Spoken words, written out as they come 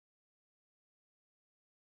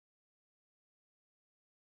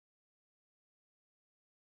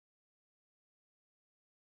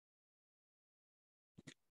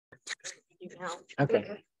You now.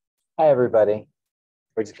 Okay. Hi, everybody.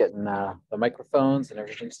 We're just getting the microphones and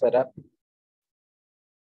everything set up.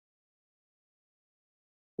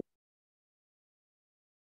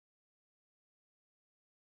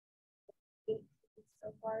 So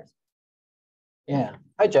far. Yeah.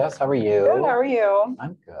 Hi, Jess. How are you? Good. How are you?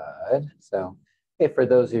 I'm good. So, hey, for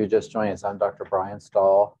those of you who just joined us, I'm Dr. Brian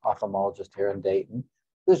Stahl, ophthalmologist here in Dayton.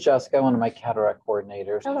 This is Jessica, one of my cataract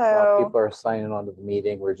coordinators. Hello. While people are signing on to the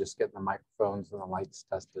meeting, we're just getting the microphones and the lights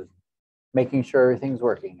tested, making sure everything's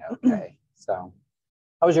working okay. So,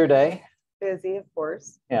 how was your day? Busy, of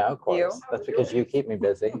course. Yeah, of course. You? That's because you keep me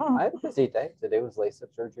busy. I had a busy day. Today was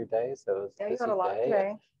LASIK surgery day, so it was a Yeah, you busy got a lot day.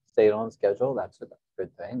 today. Stayed on schedule. That's a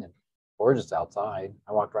good thing. And we're just outside.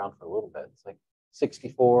 I walked around for a little bit. It's like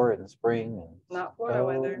 64 in the spring. And Not Florida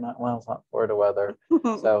weather. Well, it's not Florida weather.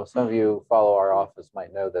 So some of you follow our office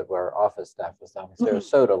might know that our office staff was down in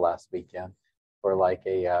Sarasota last weekend for like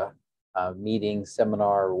a meeting,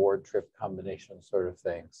 seminar, reward trip combination sort of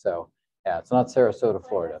thing. So yeah, it's not Sarasota,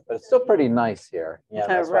 Florida, but it's still pretty nice here. Yeah,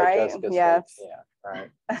 that's Right? right. Jessica's Yes. like, yeah,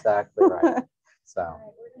 right. Exactly right. So, All right,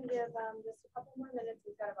 we're going to give just a couple more minutes.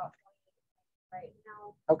 We've got about 20 minutes right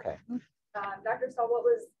now. okay. Dr. Stahl,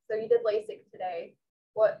 so you did LASIK today.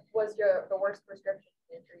 What was the worst prescription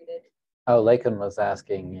you treated? Oh, Lakin was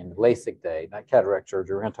asking in LASIK day, not cataract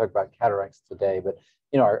surgery. We're going to talk about cataracts today, but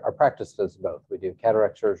you know, our practice does both. We do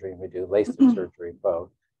cataract surgery and we do LASIK surgery, both.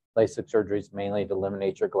 LASIK surgery is mainly to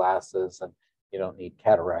eliminate your glasses, and you don't need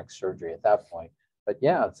cataract surgery at that point. But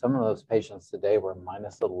yeah, some of those patients today were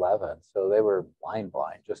 -11, so they were blind,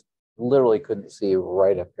 just literally couldn't see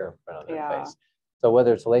right up here in front of their face. So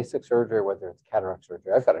whether it's LASIK surgery or whether it's cataract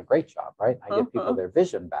surgery, I've got a great job, right? I give people their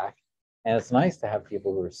vision back, and it's nice to have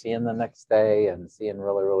people who are seeing the next day and seeing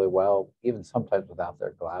really, really well, even sometimes without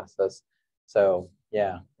their glasses. So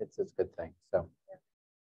yeah, it's a good thing. So.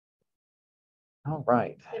 All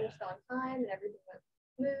right. Finished on time and everything went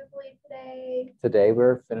smoothly today. Today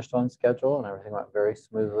we're finished on schedule and everything went very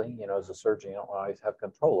smoothly. You know, as a surgeon, you don't always have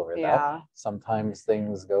control over that. Sometimes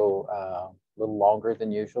things go a little longer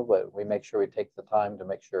than usual, but we make sure we take the time to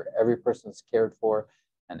make sure every person's cared for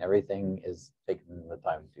and everything is taken the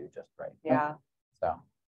time to do just right. Yeah. So.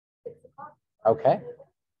 6 o'clock. Okay.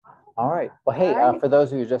 All right. Well, hey, for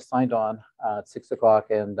those of you who just signed on, it's 6 o'clock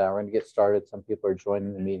and we're going to get started. Some people are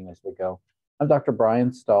joining the meeting as we go. I'm Dr.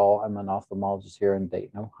 Brian Stahl. I'm an ophthalmologist here in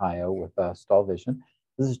Dayton, Ohio with Stahl Vision.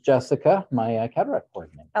 This is Jessica, my cataract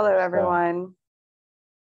coordinator. Hello, everyone.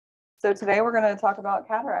 So today we're going to talk about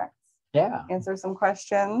cataracts. Yeah. Answer some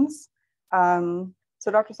questions. So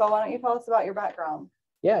Dr. Stahl, why don't you tell us about your background?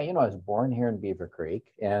 Yeah, you know, I was born here in Beaver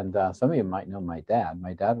Creek, and some of you might know my dad.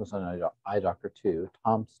 My dad was an eye doctor too,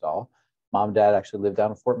 Tom Stahl. Mom and dad actually live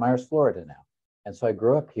down in Fort Myers, Florida now. And so I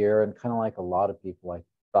grew up here, and kind of like a lot of people, I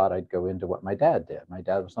thought I'd go into what my dad did. My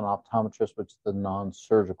dad was an optometrist, which is the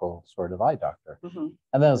non-surgical sort of eye doctor.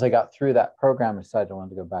 And then as I got through that program, I decided I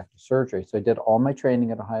wanted to go back to surgery. So I did all my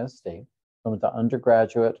training at Ohio State. I went to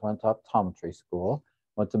undergraduate, went to optometry school,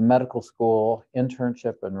 went to medical school,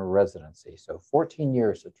 internship, and residency. So 14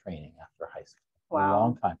 years of training after high school. Wow. A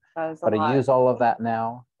long time. That is a but lot. I use all of that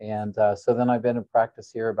now. And so then I've been in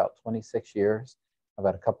practice here about 26 years. I've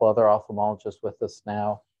got a couple other ophthalmologists with us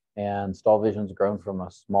now. And Stahl Vision's grown from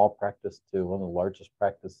a small practice to one of the largest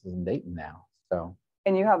practices in Dayton now. So.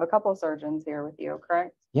 And you have a couple surgeons here with you,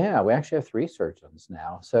 correct? Yeah, we actually have 3 surgeons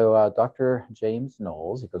now. So Dr. James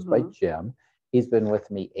Knowles, he goes by Jim. He's been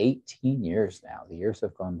with me 18 years now. The years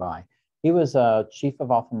have gone by. He was chief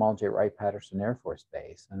of ophthalmology at Wright-Patterson Air Force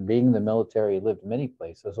Base. And being in the military, he lived many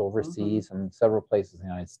places overseas and several places in the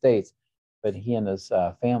United States. But he and his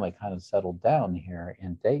family kind of settled down here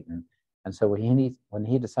in Dayton. And so when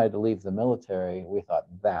he decided to leave the military, we thought,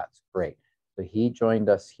 that's great. So he joined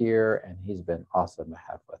us here, and he's been awesome to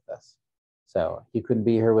have with us. So he couldn't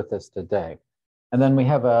be here with us today. And then we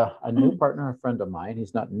have a new partner, a friend of mine.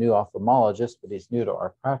 He's not a new ophthalmologist, but he's new to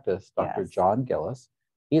our practice, Dr. John Gillis.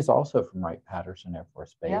 He's also from Wright-Patterson Air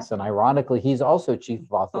Force Base. And ironically, he's also chief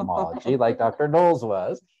of ophthalmology, like Dr. Knowles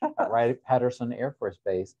was at Wright-Patterson Air Force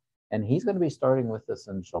Base. And he's going to be starting with us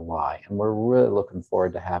in July. And we're really looking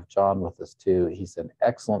forward to have John with us too. He's an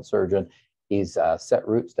excellent surgeon. He's set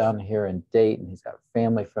roots down here in Dayton. He's got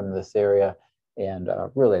family from this area and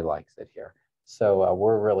really likes it here. So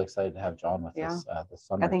we're really excited to have John with us this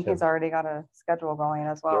summer. I think he's already got a schedule going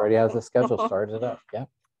as well. He already has a schedule started up. Yeah.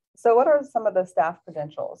 So what are some of the staff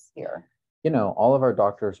credentials here? You know, all of our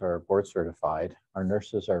doctors are board certified. Our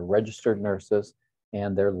nurses are registered nurses,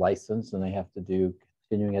 and they're licensed, and they have to do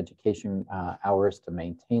continuing education hours to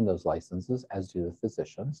maintain those licenses, as do the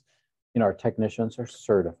physicians. You know, our technicians are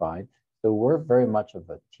certified. So we're very much of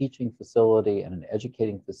a teaching facility and an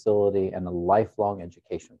educating facility and a lifelong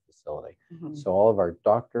education facility. So all of our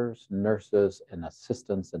doctors, nurses, and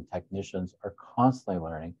assistants and technicians are constantly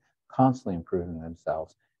learning, constantly improving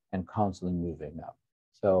themselves, and constantly moving up.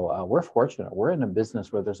 So we're fortunate. We're in a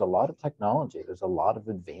business where there's a lot of technology. There's a lot of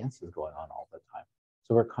advances going on all the time.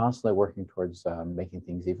 So we're constantly working towards making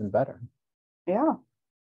things even better. Yeah.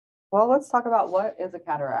 Well, let's talk about what is a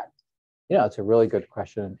cataract. Yeah, it's a really good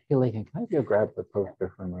question. Hey, Lakin, can I go grab the poster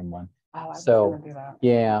from room one? Oh, I was So, going to do that.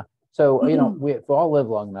 yeah. So, you know, we if we all live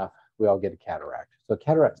long enough, we all get a cataract. So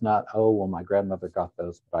cataract's not, oh, well, my grandmother got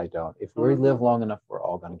those, but I don't. If we live long enough, we're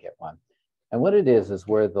all going to get one. And what it is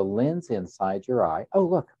where the lens inside your eye, oh,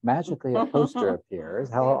 look, magically a poster appears.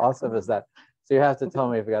 How awesome is that? So you have to tell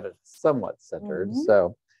me if you got it somewhat centered.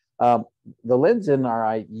 So the lens in our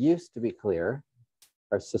eye used to be clear.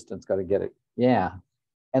 Our assistant's got to get it. Yeah.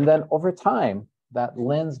 And then over time, that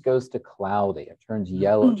lens goes to cloudy. It turns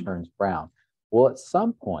yellow, it turns brown. Well, at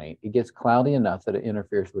some point, it gets cloudy enough that it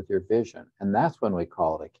interferes with your vision. And that's when we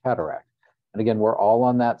call it a cataract. And again, we're all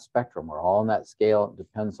on that spectrum. We're all on that scale. It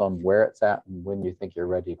depends on where it's at and when you think you're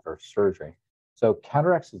ready for surgery. So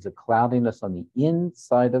cataracts is a cloudiness on the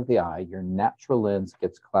inside of the eye. Your natural lens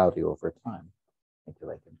gets cloudy over time. Thank you,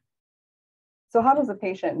 Lakin. So how does a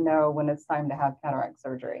patient know when it's time to have cataract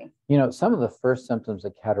surgery? You know, some of the first symptoms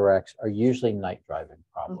of cataracts are usually night driving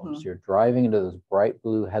problems. You're driving into those bright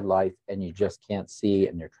blue headlights and you just can't see,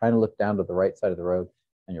 and you're trying to look down to the right side of the road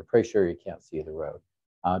and you're pretty sure you can't see the road.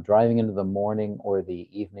 Driving into the morning or the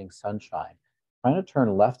evening sunshine. Trying to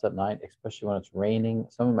turn left at night, especially when it's raining.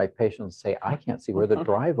 Some of my patients say, I can't see where the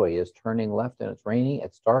driveway is, turning left and it's raining,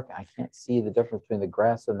 it's dark, I can't see the difference between the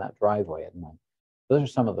grass and that driveway at night. Those are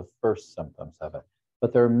some of the first symptoms of it.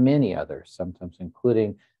 But there are many other symptoms,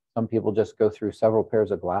 including some people just go through several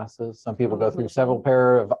pairs of glasses. Some people go through several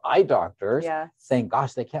pair of eye doctors saying,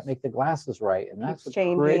 gosh, they can't make the glasses right. And that's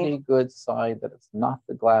a pretty good sign that it's not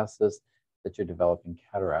the glasses that you're developing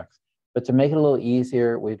cataracts. But to make it a little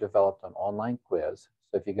easier, we've developed an online quiz.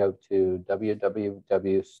 So if you go to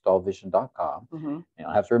www.stahlvision.com, you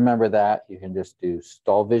don't have to remember that. You can just do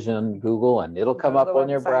Stahlvision Google and it'll come up on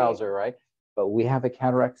your browser, right? But we have a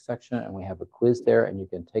cataract section and we have a quiz there and you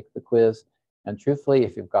can take the quiz. And truthfully,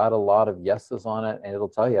 if you've got a lot of yeses on it, and it'll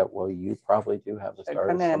tell you, well, you probably do have the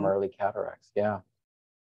start of some early cataracts. Yeah.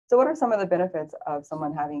 So what are some of the benefits of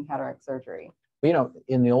someone having cataract surgery? You know,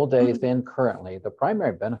 in the old days and currently, the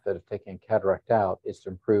primary benefit of taking cataract out is to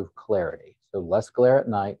improve clarity. So less glare at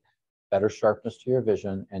night, better sharpness to your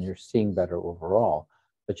vision, and you're seeing better overall.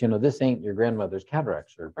 But you know, this ain't your grandmother's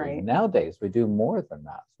cataract surgery. Right. Nowadays, we do more than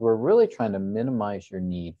that. So we're really trying to minimize your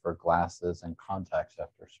need for glasses and contacts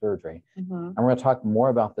after surgery. And we're going to talk more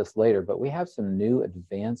about this later, but we have some new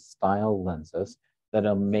advanced style lenses that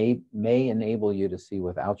may enable you to see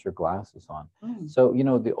without your glasses on. So, you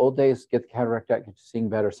know, the old days, get the cataract out, get you seeing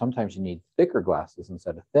better. Sometimes you need thicker glasses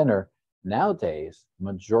instead of thinner. Nowadays,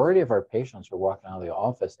 majority of our patients are walking out of the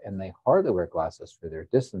office and they hardly wear glasses for their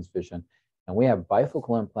distance vision. And we have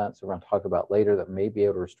bifocal implants that we're going to talk about later that may be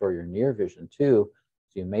able to restore your near vision too.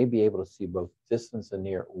 So you may be able to see both distance and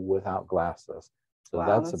near without glasses. So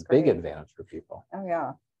that's a big advantage for people. Oh,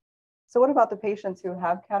 yeah. So what about the patients who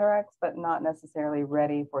have cataracts, but not necessarily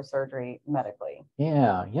ready for surgery medically?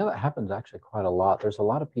 Yeah, that happens actually quite a lot. There's a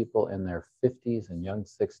lot of people in their 50s and young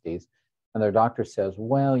 60s, and their doctor says,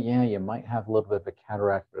 well, yeah, you might have a little bit of a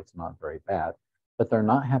cataract, but it's not very bad. But they're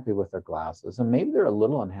not happy with their glasses, and maybe they're a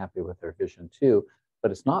little unhappy with their vision too,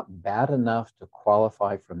 but it's not bad enough to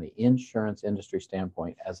qualify from the insurance industry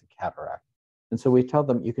standpoint as a cataract. And so we tell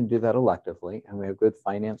them you can do that electively, and we have good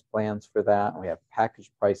finance plans for that. And we have package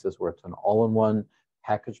prices where it's an all-in-one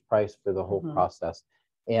package price for the whole process.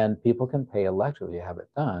 And people can pay electively to have it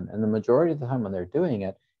done. And the majority of the time when they're doing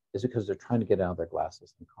it is because they're trying to get out of their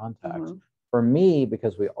glasses and contacts. For me,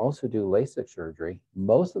 because we also do LASIK surgery,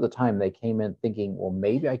 most of the time they came in thinking, well,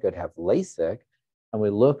 maybe I could have LASIK. And we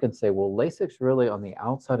look and say, well, LASIK's really on the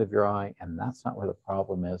outside of your eye, and that's not where the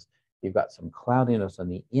problem is. You've got some cloudiness on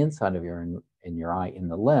the inside of your eye in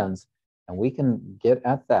the lens, and we can get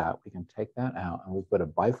at that. We can take that out, and we put a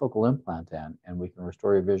bifocal implant in, and we can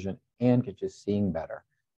restore your vision and get you seeing better.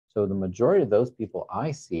 So the majority of those people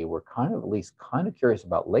I see were at least curious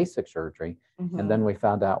about LASIK surgery, and then we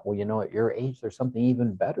found out, well, you know, at your age, there's something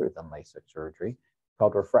even better than LASIK surgery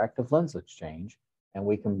called refractive lens exchange, and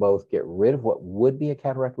we can both get rid of what would be a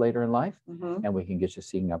cataract later in life, and we can get you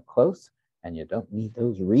seeing up close. And you don't need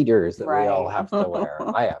those readers that we all have to wear.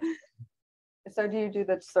 I have. So do you do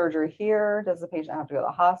the surgery here? Does the patient have to go to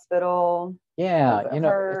the hospital? Yeah, you know,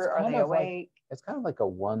 are they awake? It's kind of like a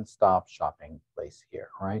one-stop shopping place here,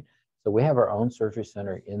 right? So we have our own surgery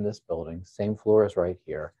center in this building, same floor as right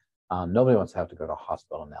here. Nobody wants to have to go to a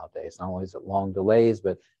hospital nowadays. Not only is it long delays,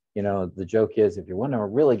 but the joke is if you want to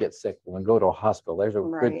really get sick, well, then go to a hospital. There's a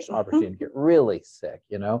Right. good opportunity to get really sick,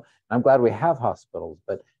 I'm glad we have hospitals,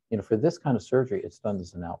 but for this kind of surgery, it's done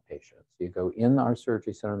as an outpatient. So you go in our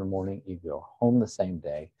surgery center in the morning, you go home the same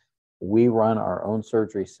day. We run our own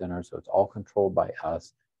surgery center, so it's all controlled by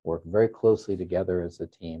us, work very closely together as a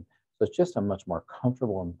team. So it's just a much more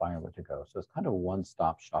comfortable environment to go. So it's kind of a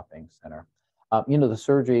one-stop shopping center. The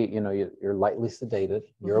surgery, you're lightly sedated.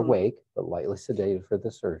 You're awake, but lightly sedated for the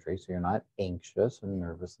surgery. So you're not anxious and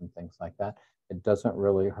nervous and things like that. It doesn't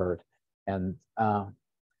really hurt. And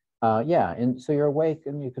yeah, and so you're awake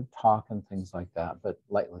and you can talk and things like that, but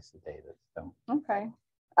lightly sedated. So Okay.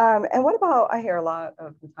 And what about, I hear a lot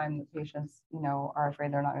of the time that patients, are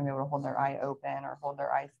afraid they're not going to be able to hold their eye open or hold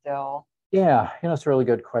their eye still. yeah, it's a really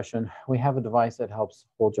good question. We have a device that helps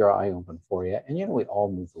hold your eye open for you. And we all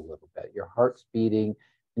move a little bit. Your heart's beating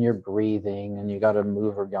and you're breathing and you got to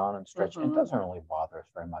move or yawn and stretch. It doesn't really bother us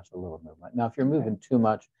very much, a little movement. Now, if you're moving too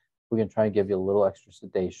much, we can try and give you a little extra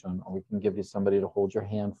sedation, or we can give you somebody to hold your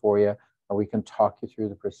hand for you, or we can talk you through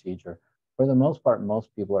the procedure. For the most part,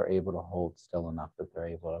 most people are able to hold still enough that they're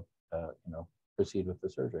able to, proceed with the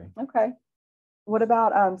surgery. Okay. What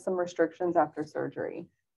about some restrictions after surgery?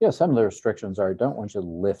 Yeah, some of the restrictions are don't want you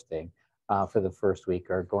lifting for the first week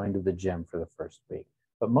or going to the gym for the first week.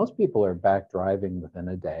 But most people are back driving within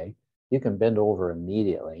a day. You can bend over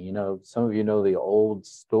immediately. Some of you know the old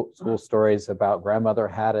school stories about grandmother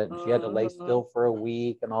had it and she had to lay still for a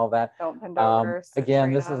week and all that. Don't bend over.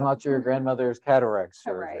 Again, this is not your grandmother's cataract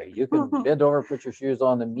surgery. Right. You can bend over, put your shoes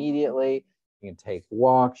on immediately. You can take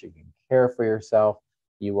walks. You can care for yourself.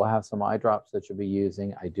 You will have some eye drops that you'll be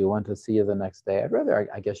using. I do want to see you the next day. I'd rather,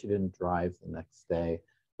 I guess you didn't drive the next day,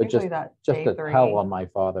 but Usually just to tell on my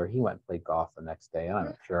father, he went and played golf the next day, and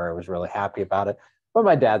I'm sure I was really happy about it. But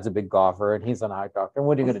my dad's a big golfer, and he's an eye doctor. And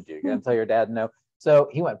what are you going to do? You're going to tell your dad no? So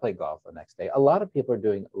he went and played golf the next day. A lot of people are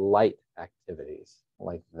doing light activities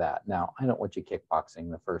like that. Now, I don't want you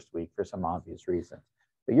kickboxing the first week for some obvious reasons.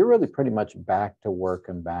 But you're really pretty much back to work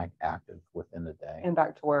and back active within a day. And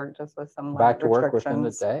back to work just with some back to work within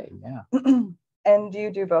a day, yeah. And do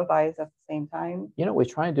you do both eyes at the same time? We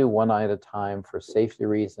try and do one eye at a time for safety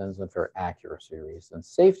reasons and for accuracy reasons.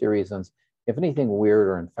 Safety reasons, if anything weird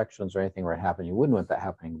or infections or anything were to happen, you wouldn't want that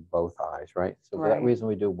happening in both eyes, right? So for that reason,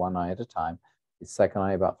 we do one eye at a time. The second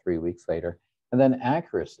eye about 3 weeks later. And then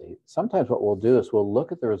accuracy. Sometimes what we'll do is we'll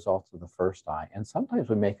look at the results of the first eye, and sometimes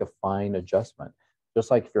we make a fine adjustment. Just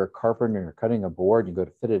like if you're a carpenter and you're cutting a board, you go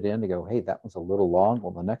to fit it in, you go, hey, that one's a little long.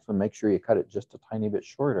 Well, the next one, make sure you cut it just a tiny bit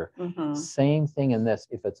shorter. Same thing in this.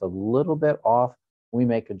 If it's a little bit off, we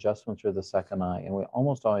make adjustments for the second eye, and we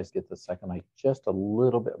almost always get the second eye just a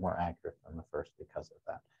little bit more accurate than the first because of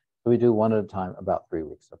that. So we do one at a time, about 3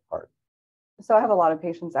 weeks apart. So I have a lot of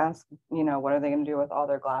patients ask, what are they going to do with all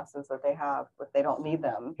their glasses that they have if they don't need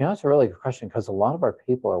them? That's a really good question, because a lot of our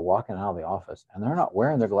people are walking out of the office and they're not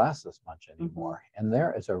wearing their glasses much anymore. And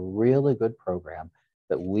there is a really good program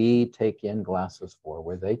that we take in glasses for,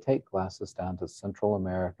 where they take glasses down to Central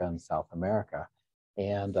America and South America.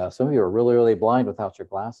 And some of you are really, really blind without your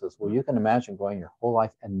glasses. Well, you can imagine going your whole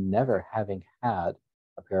life and never having had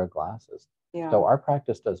a pair of glasses. Yeah. So our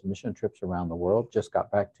practice does mission trips around the world. Just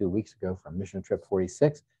got back 2 weeks ago from mission trip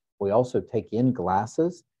 46. We also take in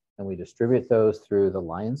glasses and we distribute those through the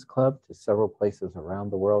Lions Club to several places around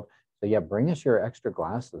the world. So yeah, bring us your extra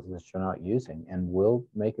glasses that you're not using and we'll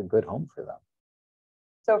make a good home for them.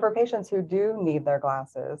 So for patients who do need their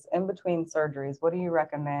glasses in between surgeries, what do you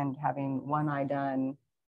recommend having one eye done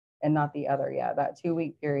and not the other? Yeah, that 2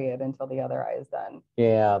 week period until the other eye is done.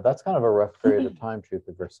 Yeah, that's kind of a rough period of time,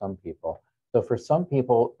 truthfully, for some people. So for some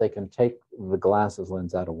people, they can take the glasses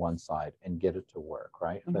lens out of one side and get it to work,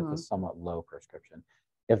 right? If it's a somewhat low prescription.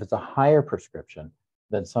 If it's a higher prescription,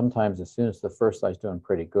 then sometimes as soon as the first eye's doing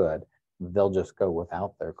pretty good, they'll just go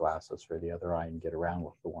without their glasses for the other eye and get around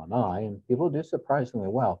with the one eye. And people do surprisingly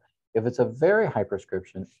well. If it's a very high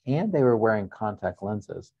prescription and they were wearing contact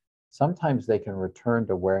lenses, sometimes they can return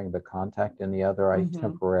to wearing the contact in the other eye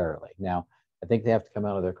temporarily. Now, I think they have to come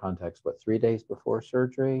out of their contacts, 3 days before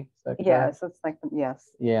surgery? Yes, it's like,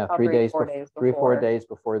 yes. Yeah, 3 days, 4 days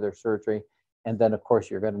before their surgery. And then, of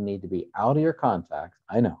course, you're going to need to be out of your contacts.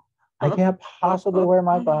 I know. I can't possibly wear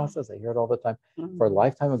my glasses. I hear it all the time. For a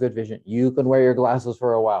lifetime of good vision, you can wear your glasses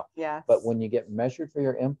for a while. Yes. But when you get measured for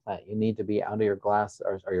your implant, you need to be out of your glass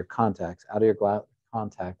or your contacts, out of your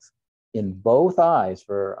contacts in both eyes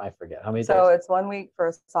for, I forget how many So days. it's 1 week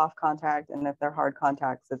for soft contact, and if they're hard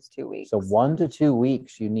contacts, it's 2 weeks. So 1 to 2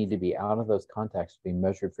 weeks, you need to be out of those contacts being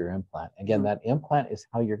measured for your implant. Again, that implant is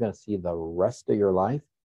how you're going to see the rest of your life.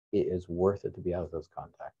 It is worth it to be out of those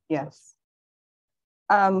contacts. Yes.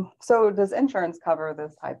 So does insurance cover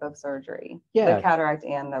this type of surgery? Yeah. The cataract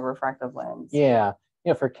and the refractive lens? Yeah.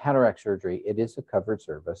 For cataract surgery, it is a covered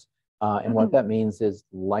service. And what that means is,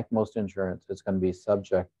 like most insurance, it's going to be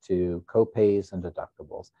subject to copays and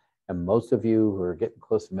deductibles. And most of you who are getting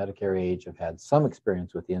close to Medicare age have had some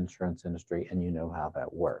experience with the insurance industry, and you know how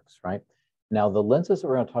that works, right? Now, the lenses that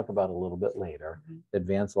we're going to talk about a little bit later,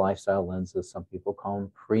 advanced lifestyle lenses, some people call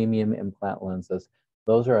them premium implant lenses.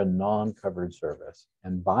 Those are a non-covered service.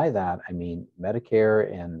 And by that, I mean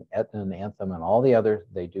Medicare and Aetna and Anthem and all the others,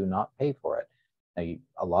 they do not pay for it. Now,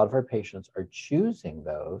 a lot of our patients are choosing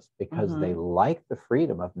those because they like the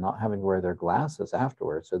freedom of not having to wear their glasses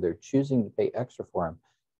afterwards. So they're choosing to pay extra for them,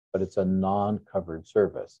 but it's a non-covered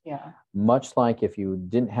service. Yeah. Much like if you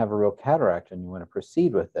didn't have a real cataract and you want to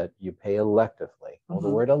proceed with it, you pay electively. Well, the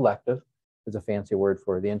word elective is a fancy word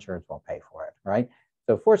for the insurance won't pay for it, right?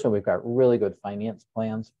 So fortunately, we've got really good finance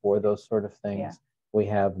plans for those sort of things. Yeah. We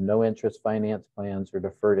have no interest finance plans or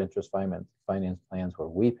deferred interest finance plans where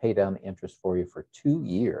we pay down the interest for you for 2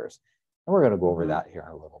 years. And we're going to go over that here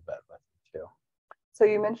in a little bit with you too. So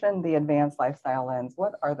you mentioned the advanced lifestyle lens.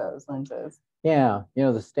 What are those lenses? Yeah,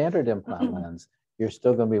 the standard implant lens, you're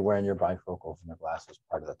still going to be wearing your bifocals and your glasses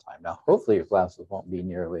part of the time. Now, hopefully your glasses won't be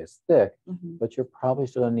nearly as thick, but you're probably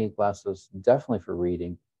still going to need glasses definitely for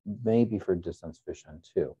reading, maybe for distance vision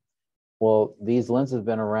too. Well, these lenses have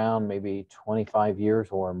been around maybe 25 years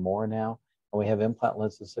or more now, and we have implant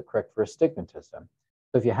lenses that correct for astigmatism.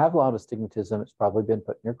 So if you have a lot of astigmatism, it's probably been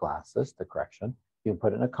put in your glasses, the correction. You can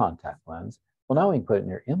put it in a contact lens. Well, now we can put it in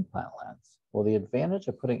your implant lens. Well, the advantage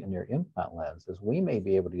of putting it in your implant lens is we may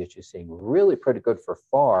be able to get you seeing really pretty good for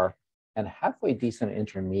far and halfway decent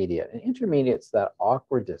intermediate. And intermediate's that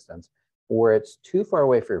awkward distance where it's too far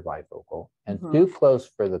away for your bifocal and too close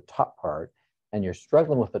for the top part, and you're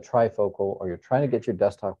struggling with the trifocal, or you're trying to get your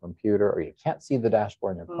desktop computer, or you can't see the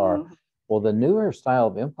dashboard in your car. Well, the newer style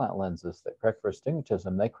of implant lenses that correct for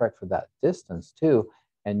astigmatism, they correct for that distance too.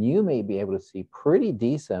 And you may be able to see pretty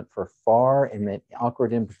decent for far and then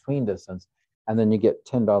awkward in between distance. And then you get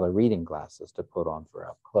 $10 reading glasses to put on for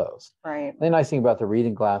up close. Right. The nice thing about the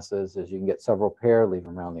reading glasses is you can get several pair, leave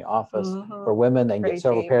them around the office. For women, they can Pretty get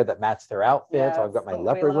several cheap. pair that match their outfits. Yes, I've got my we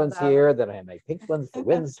leopard love ones them. here, then I have my pink ones for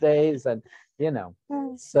Wednesdays, and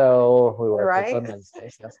so we wear pink on Right.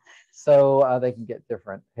 Wednesdays. Yes. So they can get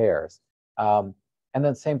different pairs. And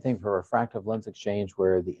then same thing for refractive lens exchange,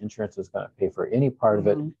 where the insurance is going to pay for any part of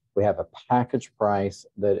it. We have a package price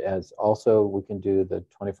that is also, we can do the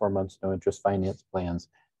 24 months no interest finance plans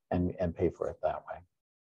and pay for it that way.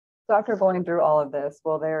 So after going through all of this,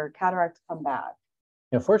 will their cataract come back?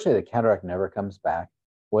 Fortunately, the cataract never comes back,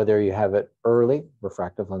 whether you have it early,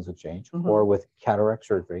 refractive lens exchange, or with cataract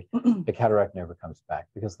surgery. The cataract never comes back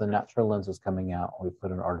because the natural lens is coming out. We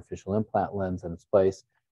put an artificial implant lens in its place.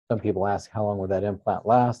 Some people ask, how long will that implant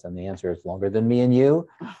last? And the answer is longer than me and you.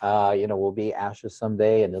 We'll be ashes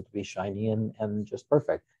someday and it'll be shiny and just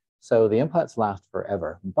perfect. So the implants last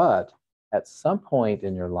forever. But at some point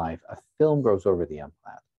in your life, a film grows over the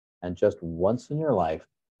implant. And just once in your life,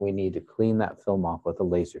 we need to clean that film off with a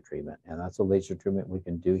laser treatment. And that's a laser treatment we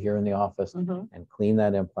can do here in the office and clean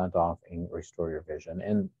that implant off and restore your vision.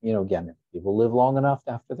 And, again, if people live long enough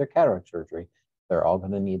after their cataract surgery, they're all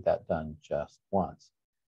going to need that done just once.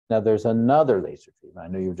 Now, there's another laser treatment. I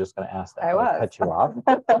know you were just going to ask that. I cut you off.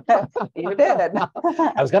 You did.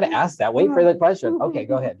 I was going to ask that. Wait for the question. Okay,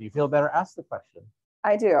 go ahead. Do you feel better? Ask the question.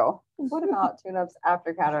 I do. What about tune-ups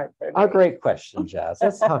after cataract surgery? A great question, Jazz.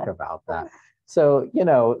 Let's talk about that. So,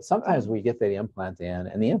 sometimes we get the implant in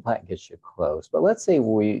and the implant gets you close, but let's say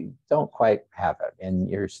we don't quite have it and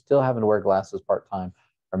you're still having to wear glasses part-time,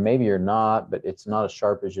 or maybe you're not, but it's not as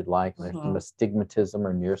sharp as you'd like, and there's some astigmatism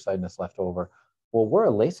or nearsightedness left over. Well, we're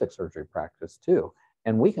a LASIK surgery practice too,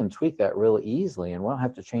 and we can tweak that really easily and we don't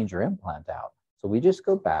have to change your implant out. So we just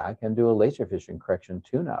go back and do a laser vision correction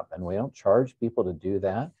tune-up, and we don't charge people to do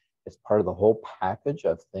that. It's part of the whole package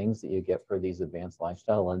of things that you get for these advanced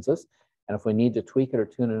lifestyle lenses. And if we need to tweak it or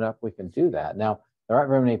tune it up, we can do that. Now, there aren't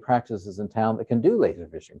very many practices in town that can do laser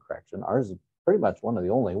vision correction. Ours is pretty much one of the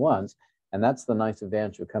only ones. And that's the nice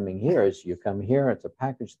advantage of coming here is you come here, it's a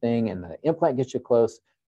package thing, and the implant gets you close.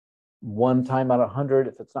 One time out of 100,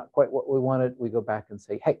 if it's not quite what we wanted, we go back and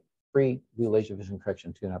say, hey, free, do laser vision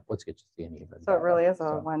correction tune-up. Let's get you seeing even So it really is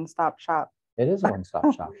a one-stop shop. It is a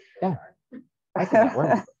one-stop shop. Yeah, I think that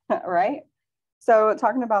works. Right? So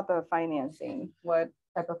talking about the financing, what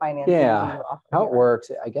type of financing do you Yeah, offer how it here? works,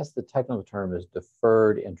 I guess the technical term is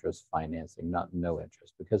deferred interest financing, not no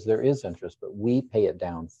interest, because there is interest, but we pay it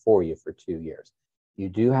down for you for 2 years. You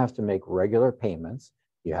do have to make regular payments.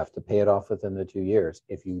 You have to pay it off within the 2 years.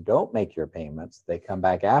 If you don't make your payments, they come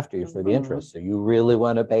back after you for the interest. So you really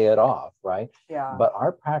want to pay it off, right? Yeah. But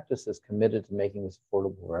our practice is committed to making this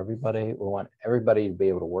affordable for everybody. We want everybody to be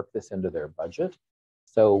able to work this into their budget.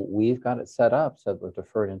 So we've got it set up so that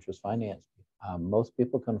deferred interest finance. Most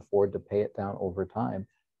people can afford to pay it down over time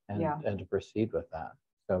and to proceed with that.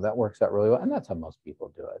 So that works out really well. And that's how most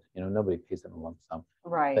people do it. You know, nobody pays in a lump sum.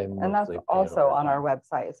 Right. They And that's mostly pay it also over on our time.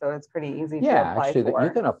 website. So it's pretty easy to Yeah, apply actually, for.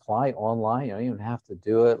 you can apply online. You don't even have to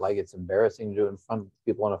do it like it's embarrassing to do it in front of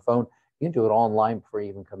people on a phone. You can do it online before you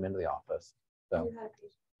even come into the office. So You had a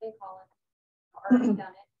patient, they call it, already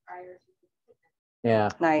done it prior to. yeah,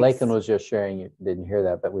 Nice. Lakin was just sharing, you didn't hear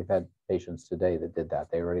that, but we've had patients today that did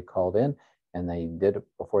that. They already called in and they did it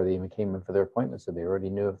before they even came in for their appointment. So they already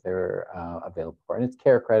knew if they were available for it. And it's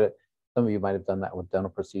care credit. Some of you might have done that with dental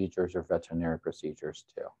procedures or veterinary procedures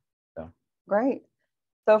too. So Great.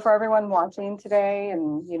 So for everyone watching today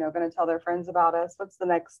and, going to tell their friends about us, what's the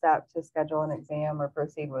next step to schedule an exam or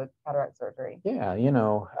proceed with cataract surgery? yeah,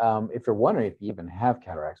 if you're wondering if you even have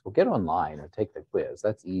cataracts, well, get online or take the quiz.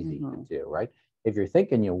 That's easy to do, right? If you're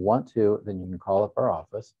thinking you want to, then you can call up our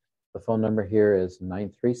office. The phone number here is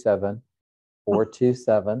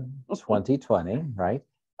 937-427-2020, right?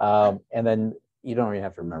 And then you don't even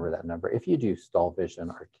have to remember that number. If you do Stahl Vision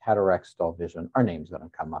or Cataract Stahl Vision, our name's going to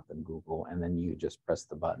come up in Google, and then you just press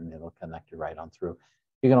the button. It'll connect you right on through.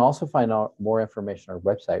 You can also find out more information on our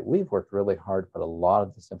website. We've worked really hard to put a lot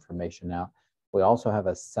of this information out. We also have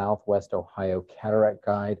a Southwest Ohio Cataract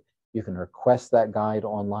Guide. You can request that guide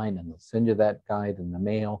online, and they'll send you that guide in the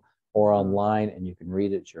mail or online, and you can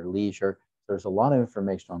read it at your leisure. There's a lot of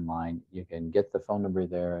information online. You can get the phone number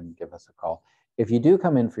there and give us a call. If you do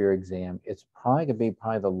come in for your exam, it's probably going to be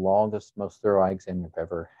the longest, most thorough eye exam you've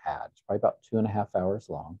ever had. It's probably about 2.5 hours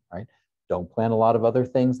long, right? Don't plan a lot of other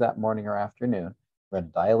things that morning or afternoon. We're going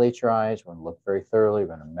to dilate your eyes. We're going to look very thoroughly.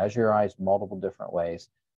 We're going to measure your eyes multiple different ways.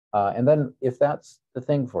 And then if that's the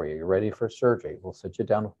thing for you, you're ready for surgery, we'll sit you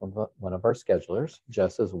down with one of our schedulers,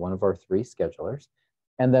 Jess is one of our 3 schedulers.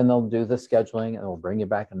 And then they'll do the scheduling and they'll bring you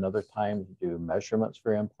back another time to do measurements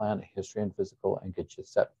for your implant, a history and physical, and get you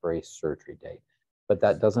set for a surgery date. But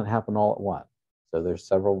that doesn't happen all at once. So there's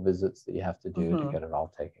several visits that you have to do to get it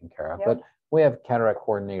all taken care of. Yep. But we have cataract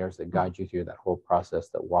coordinators that guide you through that whole process,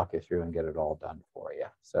 that walk you through and get it all done for you.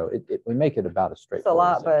 So we make it about as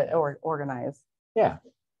straightforward. It's a lot, but organized. Yeah.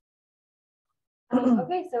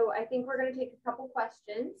 Okay, so I think we're going to take a couple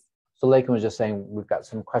questions. So Lakin was just saying, we've got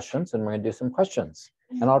some questions and we're going to do some questions.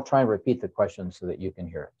 And I'll try and repeat the questions so that you can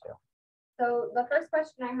hear it too. So the first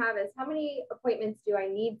question I have is, how many appointments do I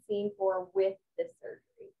need seen for with this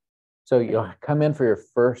surgery? So you'll come in for your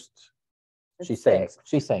first, she's saying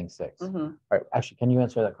 6. All right, actually, can you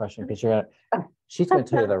answer that question? Because she's going to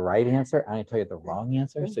tell you the right answer. I'm going to tell you the wrong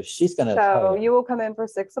answer. So she's going to tell you. You will come in for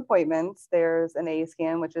 6 appointments. There's an A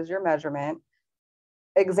scan, which is your measurement.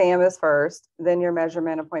 Exam is first, then your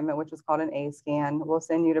measurement appointment, which is called an A scan. We'll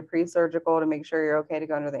send you to pre-surgical to make sure you're okay to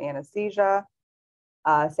go under the anesthesia,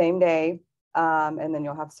 same day. And then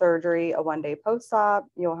you'll have surgery, a 1-day post-op.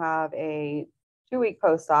 You'll have a 2-week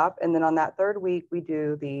post-op. And then on that 3rd week, we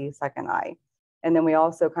do the second eye. And then we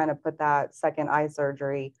also kind of put that second eye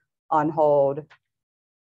surgery on hold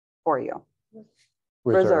for you.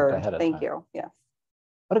 Reserved ahead of Thank time. you. Yes.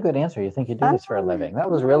 What a good answer. You think you do this for a living.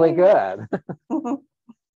 That was really good.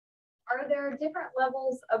 Are there different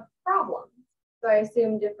levels of problems? So I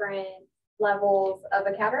assume different levels of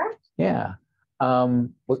a cataract? Yeah.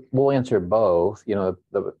 We'll answer both.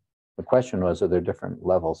 The question was, are there different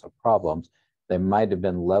levels of problems? They might have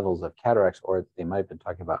been levels of cataracts, or they might have been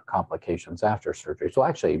talking about complications after surgery. So I'll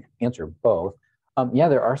actually answer both. Yeah,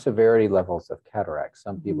 there are severity levels of cataracts.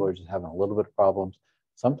 Some people are just having a little bit of problems.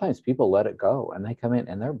 Sometimes people let it go and they come in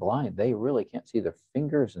and they're blind. They really can't see their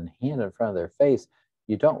fingers and hand in front of their face.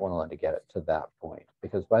 You don't want to let it get it to that point,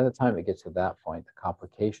 because by the time it gets to that point, the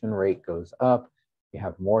complication rate goes up. You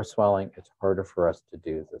have more swelling. It's harder for us to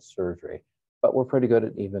do the surgery, but we're pretty good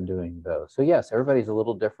at even doing those. So yes, everybody's a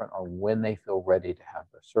little different on when they feel ready to have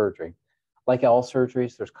the surgery. Like all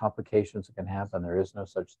surgeries, there's complications that can happen. There is no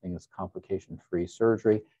such thing as complication-free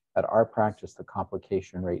surgery. At our practice, the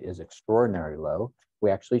complication rate is extraordinarily low.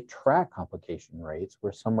 We actually track complication rates.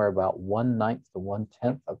 We're somewhere about 1/9 to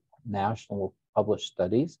 1/10 of national published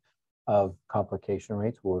studies of complication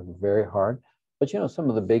rates. We work very hard. But some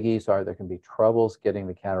of the biggies are there can be troubles getting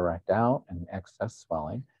the cataract out and excess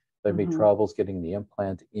swelling. There'd be Mhm. troubles getting the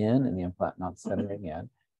implant in and the implant not centering in.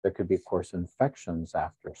 There could be, of course, infections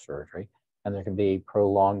after surgery, and there can be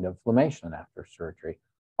prolonged inflammation after surgery.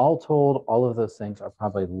 All told, all of those things are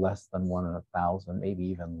probably less than 1 in 1,000, maybe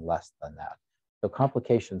even less than that. So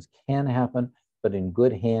complications can happen, but in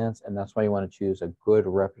good hands, and that's why you want to choose a good,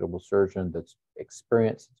 reputable surgeon that's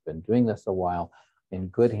experienced, that's been doing this a while. In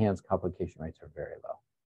good hands, complication rates are very low.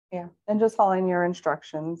 Yeah, and just following your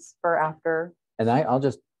instructions for after. And I'll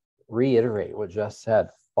just reiterate what Jess said.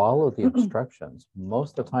 Follow the instructions.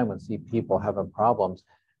 Most of the time when see people having problems,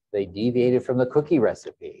 they deviated from the cookie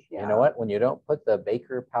recipe. You know what? When you don't put the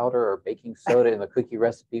baker powder or baking soda in the cookie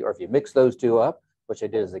recipe, or if you mix those two up, which I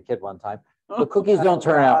did as a kid one time, the cookies don't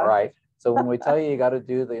turn out right. So when we tell you got to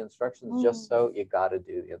do the instructions just so, you got to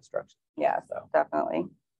do the instructions. Yes, So definitely.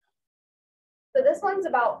 So this one's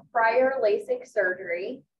about prior LASIK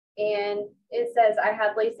surgery. And it says, I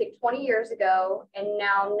had LASIK 20 years ago and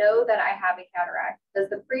now know that I have a cataract. Does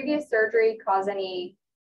the previous surgery cause any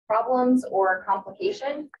problems or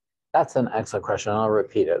complication? that's an excellent question. I'll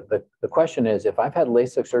repeat it. The question is, if I've had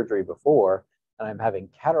LASIK surgery before and I'm having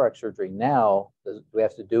cataract surgery now, do we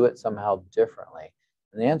have to do it somehow differently?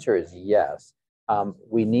 And the answer is yes.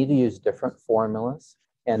 We need to use different formulas,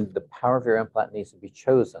 and the power of your implant needs to be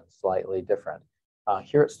chosen slightly different.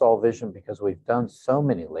 Here at Stahl Vision, because we've done so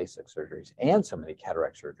many LASIK surgeries and so many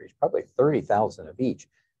cataract surgeries, probably 30,000 of each,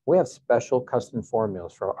 we have special custom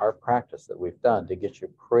formulas for our practice that we've done to get you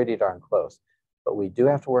pretty darn close. But we do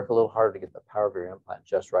have to work a little harder to get the power of your implant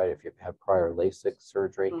just right if you've had prior LASIK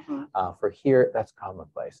surgery. For here, that's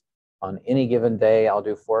commonplace. On any given day, I'll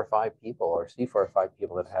do 4 or 5 people or see 4 or 5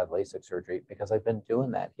 people that have had LASIK surgery because I've been doing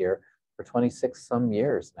that here for 26 some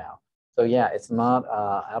years now. So yeah, it's not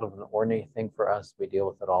out of an ordinary thing for us. We deal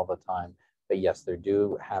with it all the time. But yes, there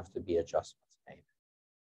do have to be adjustments made.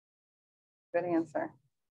 Good answer.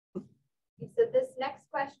 So this next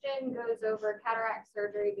question goes over cataract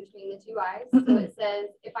surgery between the 2 eyes. So it says,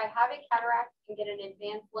 if I have a cataract and get an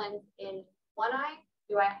advanced lens in one eye,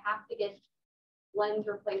 do I have to get lens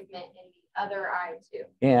replacement in the other eye too?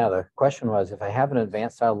 Yeah, the question was, if I have an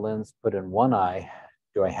advanced style lens put in one eye,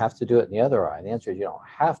 do I have to do it in the other eye? The answer is you don't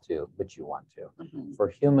have to, but you want to. For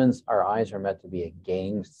humans, our eyes are meant to be a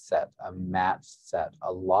game set, a matched set.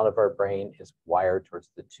 A lot of our brain is wired towards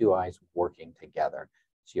the 2 eyes working together.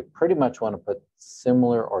 So you pretty much want to put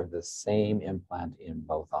similar or the same implant in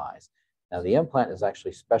both eyes. Now the implant is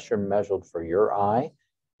actually special measured for your eye.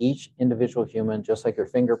 Each individual human, just like your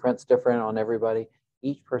fingerprint's different on everybody,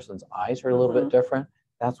 each person's eyes are a little bit different.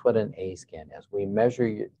 That's what an A scan is. We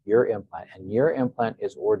measure your implant, and your implant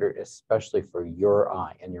is ordered especially for your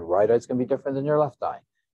eye. And your right eye is going to be different than your left eye,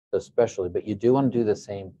 so especially. But you do want to do the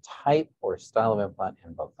same type or style of implant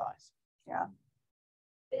in both eyes. Yeah.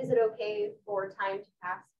 Is it okay for time to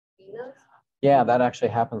pass between those? Yeah, that actually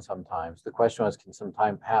happens sometimes. The question was, can some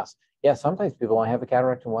time pass? Yeah, sometimes people only have a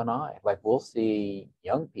cataract in one eye. Like we'll see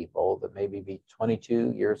young people that maybe be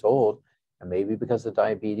 22 years old, and maybe because of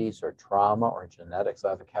diabetes or trauma or genetics,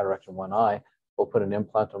 I have a cataract in one eye. We'll put an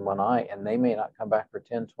implant in one eye, and they may not come back for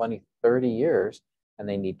 10, 20, 30 years, and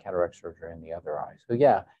they need cataract surgery in the other eye. So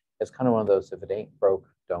yeah, it's kind of one of those, if it ain't broke,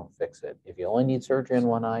 don't fix it. If you only need surgery in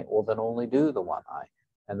one eye, well, then only do the one eye.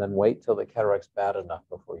 And then wait till the cataract's bad enough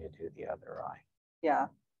before you do the other eye. Yeah.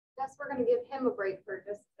 Guess we're going to give him a break for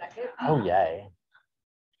just a second. Oh, yay.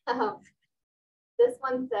 This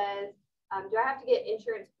one says, do I have to get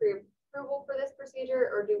insurance pre-approval for this procedure,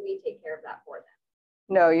 or do we take care of that for them?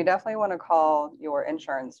 No, you definitely want to call your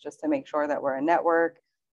insurance just to make sure that we're a network,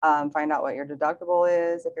 find out what your deductible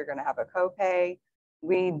is, if you're going to have a copay.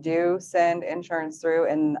 We do send insurance through,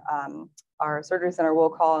 and our surgery center will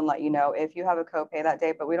call and let you know if you have a copay that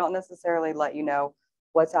day, but we don't necessarily let you know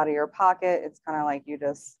what's out of your pocket. It's kind of like you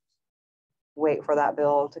just wait for that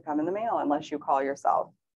bill to come in the mail unless you call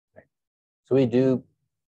yourself. Right. So we do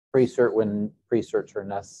pre-cert when pre-certs are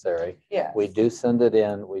necessary. Yeah. We do send it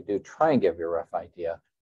in. We do try and give you a rough idea.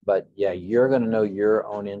 But yeah, you're going to know your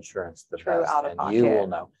own insurance the True, best, out of and pocket. you will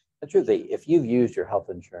know. The truth is, if you've used your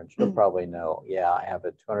health insurance, you'll probably know, yeah, I have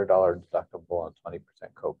a $200 deductible and 20%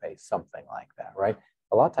 copay, something like that, right?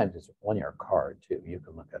 A lot of times it's on your card too. You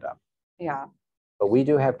can look it up. Yeah. But we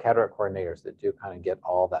do have cataract coordinators that do kind of get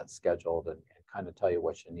all that scheduled and kind of tell you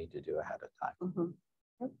what you need to do ahead of time.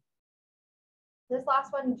 This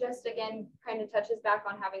last one just again kind of touches back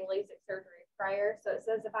on having LASIK surgery prior. So it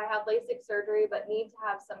says, if I have LASIK surgery but need to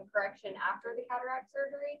have some correction after the cataract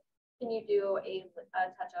surgery, can you do a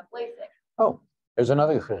touch-up LASIK? Oh, there's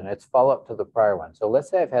another question. It's follow-up to the prior one. So let's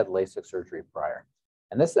say I've had LASIK surgery prior,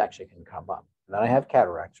 and this actually can come up. And then I have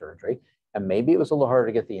cataract surgery, and maybe it was a little harder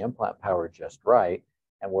to get the implant power just right.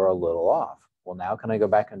 and we're a little off. Well, now can I go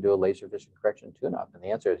back and do a laser vision correction tune-up? And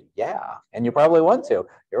the answer is yeah, and you probably want to.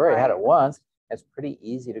 You already had it once. It's pretty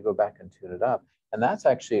easy to go back and tune it up. And that's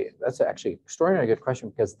actually extraordinarily good question,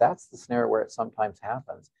 because that's the scenario where it sometimes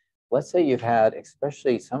happens. Let's say you've had,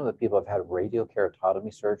 especially some of the people have had radial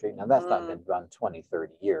keratotomy surgery. Now that's not been done 20,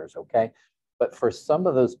 30 years, okay? But for some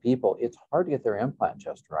of those people, it's hard to get their implant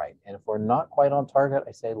just right. And if we're not quite on target,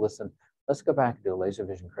 I say, listen, let's go back and do a laser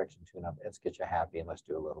vision correction tune-up. Let's get you happy and let's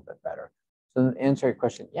do a little bit better. So to answer your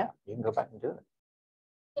question, yeah, you can go back and do it.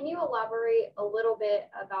 Can you elaborate a little bit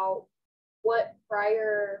about what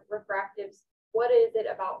is it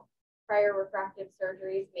about prior refractive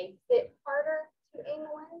surgeries makes it harder to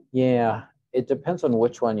angle in? Yeah, it depends on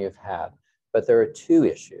which one you've had, but there are two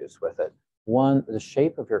issues with it. One, the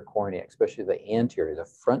shape of your cornea, especially the anterior, the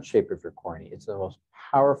front shape of your cornea, it's the most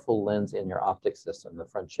powerful lens in your optic system, the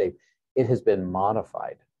front shape. It has been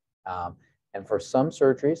modified. And for some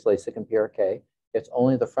surgeries, LASIK and PRK, it's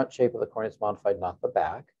only the front shape of the cornea that's modified, not the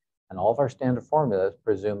back. And all of our standard formulas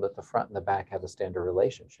presume that the front and the back have a standard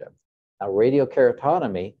relationship. Now, radial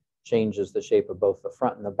keratotomy changes the shape of both the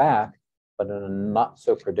front and the back, but in a not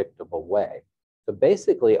so predictable way. So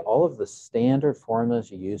basically, all of the standard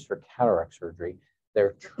formulas you use for cataract surgery,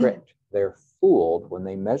 they're tricked, they're fooled when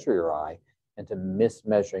they measure your eye into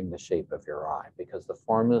mismeasuring the shape of your eye, because the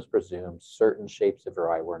formulas presume certain shapes of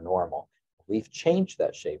your eye were normal. We've changed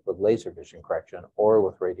that shape with laser vision correction or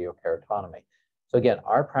with radial keratotomy. So again,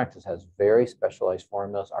 our practice has very specialized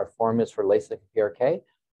formulas. Our formulas for LASIK and PRK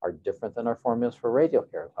are different than our formulas for radial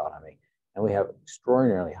keratotomy, and we have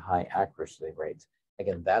extraordinarily high accuracy rates.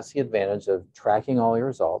 Again, that's the advantage of tracking all your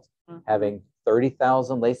results, having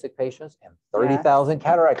 30,000 LASIK patients and 30,000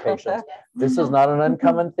 cataract patients. This is not an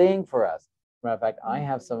uncommon thing for us. Matter of fact, I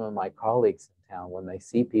have some of my colleagues in town, when they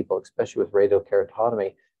see people, especially with radial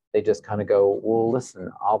keratotomy, they just kind of go, well,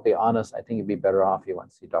 listen, I'll be honest, I think you'd be better off you went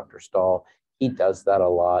to see Dr. Stahl. He does that a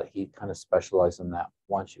lot. He kind of specializes in that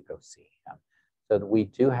once you go see him. So we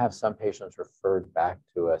do have some patients referred back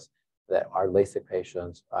to us that are LASIK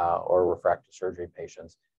patients or refractive surgery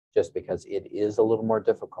patients, just because it is a little more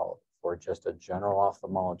difficult for just a general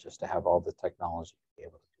ophthalmologist to have all the technology to be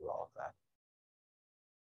able to do all of that.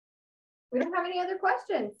 We don't have any other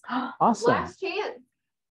questions. Awesome. Last chance.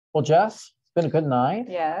 Well, Jess, it's been a good night.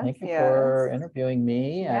 Yes. Thank you for interviewing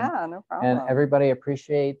me. Yeah, no problem. And everybody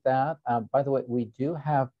appreciate that. By the way, we do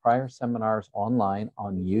have prior seminars online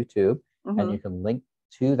on YouTube, and you can link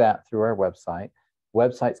to that through our website.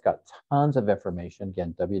 Website's got tons of information.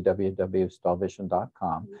 Again,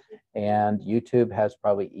 www.stahlvision.com. And YouTube has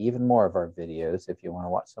probably even more of our videos if you want to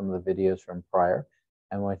watch some of the videos from prior.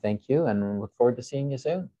 And we thank you and look forward to seeing you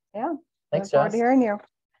soon. Yeah. Thanks, Look forward Jess. to hearing you.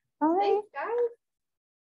 Bye. Thanks.